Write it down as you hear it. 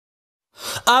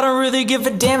I don't really give a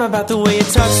damn about the way you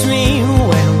touch me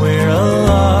when we're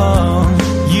alone.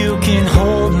 You can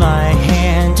hold my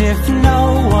hand if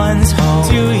no one's home.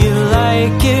 Do you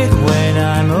like it when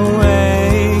I'm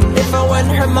away? If I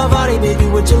wouldn't hurt my body, baby,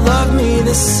 would you love me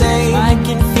the same? I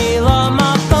can feel all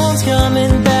my bones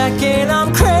coming back and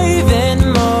I'm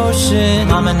craving motion.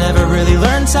 Mama never really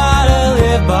learned how to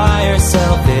live by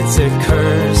herself. It's a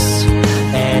curse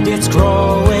and it's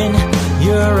growing.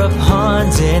 You're a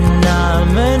pond and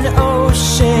I'm an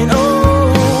ocean.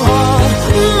 Oh,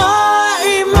 my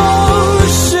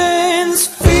emotions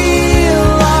feel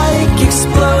like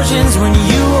explosions when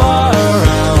you are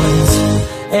around.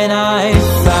 And I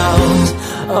found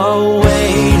a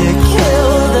way to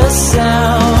kill the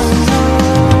sound.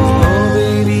 Oh,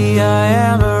 baby, I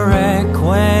am a wreck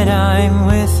when I'm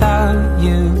without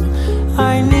you.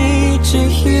 I need you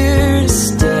here to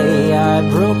stay. I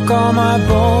broke all my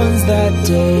bones that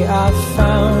day I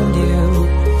found you.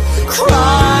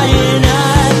 Crying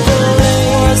at the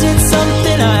lake. Was it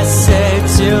something I said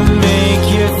to make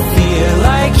you feel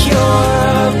like you're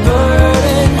a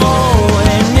burden? Oh,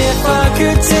 and if I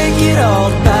could take it all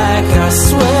back, I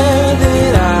swear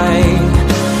that I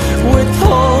would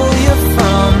pull you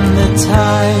from the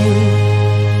tide.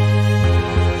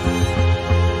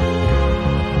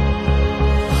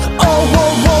 Oh,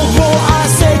 whoa, whoa, whoa, I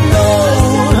said no.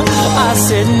 I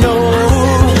said no.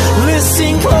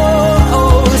 Listen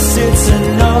close, it's a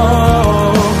no.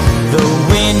 The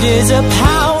wind is a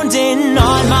pounding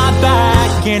on my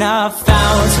back and I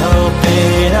found hope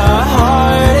in a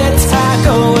heart attack.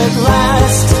 Oh, at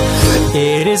last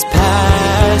it is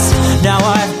past. Now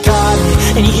I've got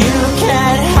it and you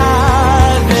can't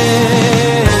have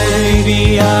it.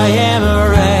 Baby, I am a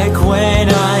wreck when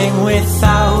I'm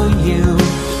without you.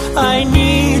 I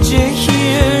need you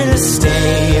here to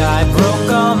stay. I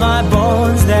broke all my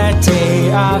bones that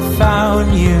day I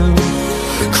found you.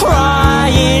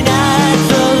 Crying at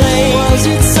the lake. Was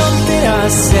it something I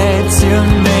said to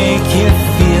make you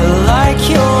feel like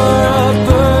you're a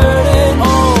burden?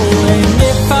 Oh, and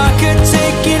if I could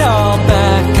take it all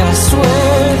back, I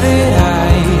swear that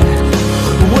I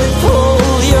would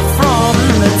pull you from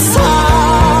the top.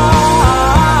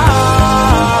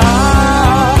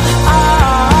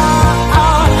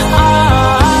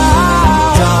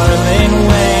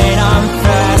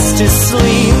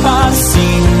 Asleep, I've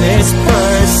seen this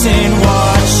person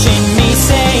watching me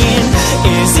saying,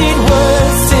 is it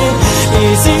worth it?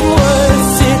 Is it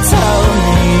worth it? Tell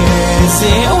me, is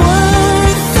it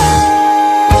worth it?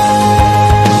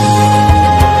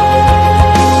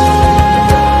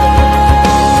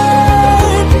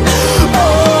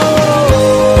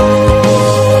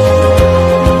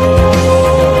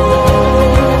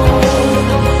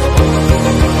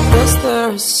 Is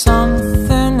there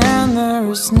something and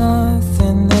there's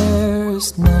nothing,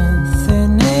 there's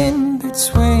nothing in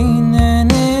between.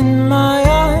 And in my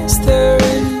eyes there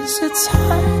is a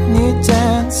tiny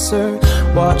dancer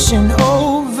watching